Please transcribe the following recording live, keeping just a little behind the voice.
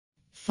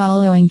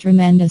Following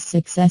tremendous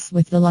success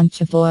with the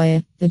launch of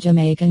Voya, the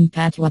Jamaican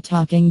patois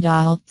talking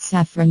doll,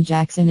 Saffron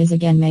Jackson is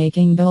again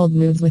making bold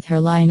moves with her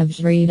line of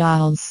jewelry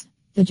dolls.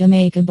 The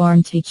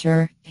Jamaica-born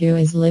teacher, who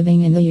is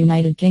living in the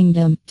United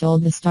Kingdom,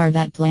 told the Star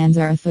that plans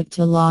are afoot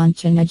to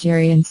launch a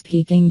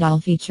Nigerian-speaking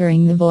doll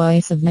featuring the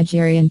voice of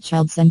Nigerian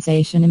child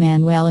sensation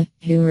Emanuella,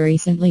 who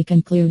recently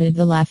concluded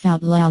the Laugh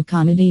Out Loud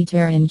comedy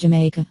tour in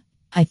Jamaica.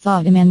 I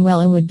thought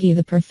Emanuella would be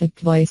the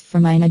perfect voice for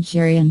my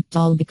Nigerian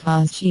doll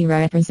because she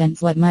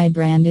represents what my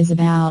brand is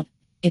about.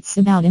 It's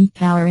about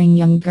empowering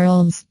young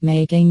girls,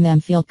 making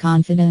them feel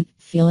confident,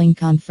 feeling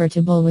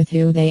comfortable with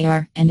who they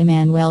are, and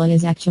Emanuella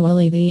is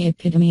actually the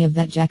epitome of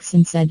that,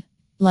 Jackson said.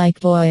 Like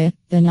Voya,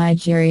 the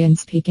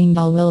Nigerian-speaking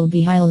doll will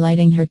be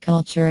highlighting her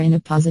culture in a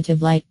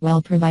positive light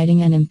while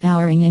providing an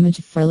empowering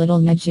image for little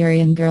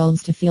Nigerian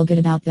girls to feel good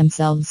about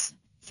themselves.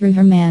 Through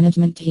her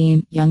management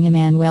team, young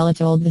Emanuella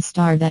told the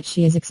Star that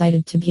she is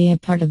excited to be a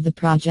part of the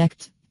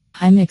project.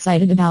 I'm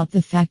excited about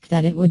the fact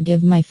that it would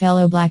give my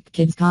fellow black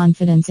kids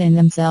confidence in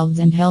themselves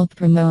and help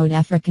promote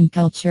African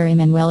culture,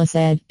 Emanuella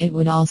said. It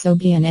would also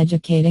be an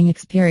educating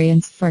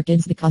experience for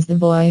kids because the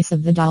voice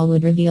of the doll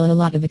would reveal a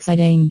lot of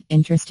exciting,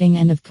 interesting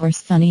and of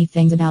course funny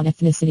things about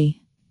ethnicity.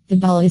 The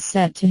doll is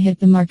set to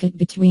hit the market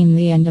between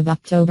the end of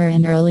October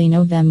and early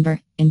November,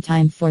 in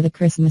time for the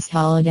Christmas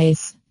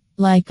holidays.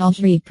 Like all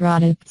jewelry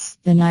products,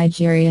 the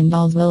Nigerian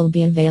dolls will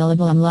be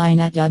available online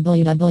at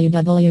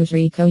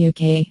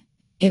www.jewelry.co.uk.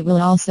 It will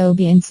also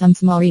be in some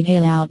small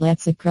retail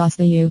outlets across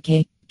the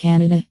UK,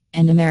 Canada,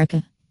 and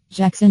America.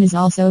 Jackson is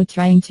also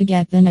trying to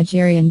get the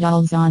Nigerian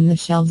dolls on the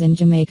shelves in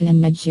Jamaica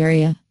and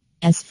Nigeria.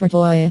 As for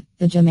Voya,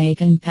 the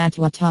Jamaican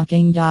patois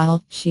talking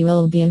doll, she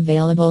will be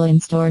available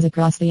in stores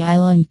across the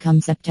island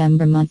come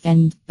September month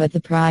end, but the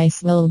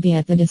price will be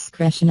at the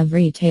discretion of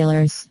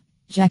retailers.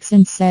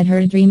 Jackson said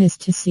her dream is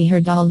to see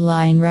her doll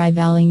line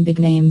rivaling big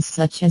names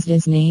such as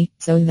Disney,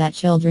 so that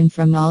children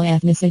from all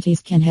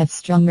ethnicities can have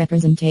strong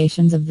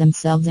representations of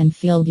themselves and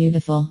feel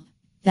beautiful.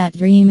 That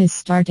dream is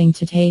starting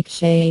to take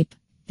shape.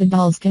 The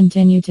dolls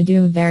continue to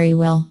do very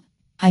well.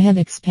 I have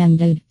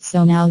expanded,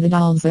 so now the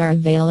dolls are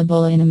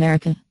available in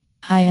America.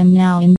 I am now in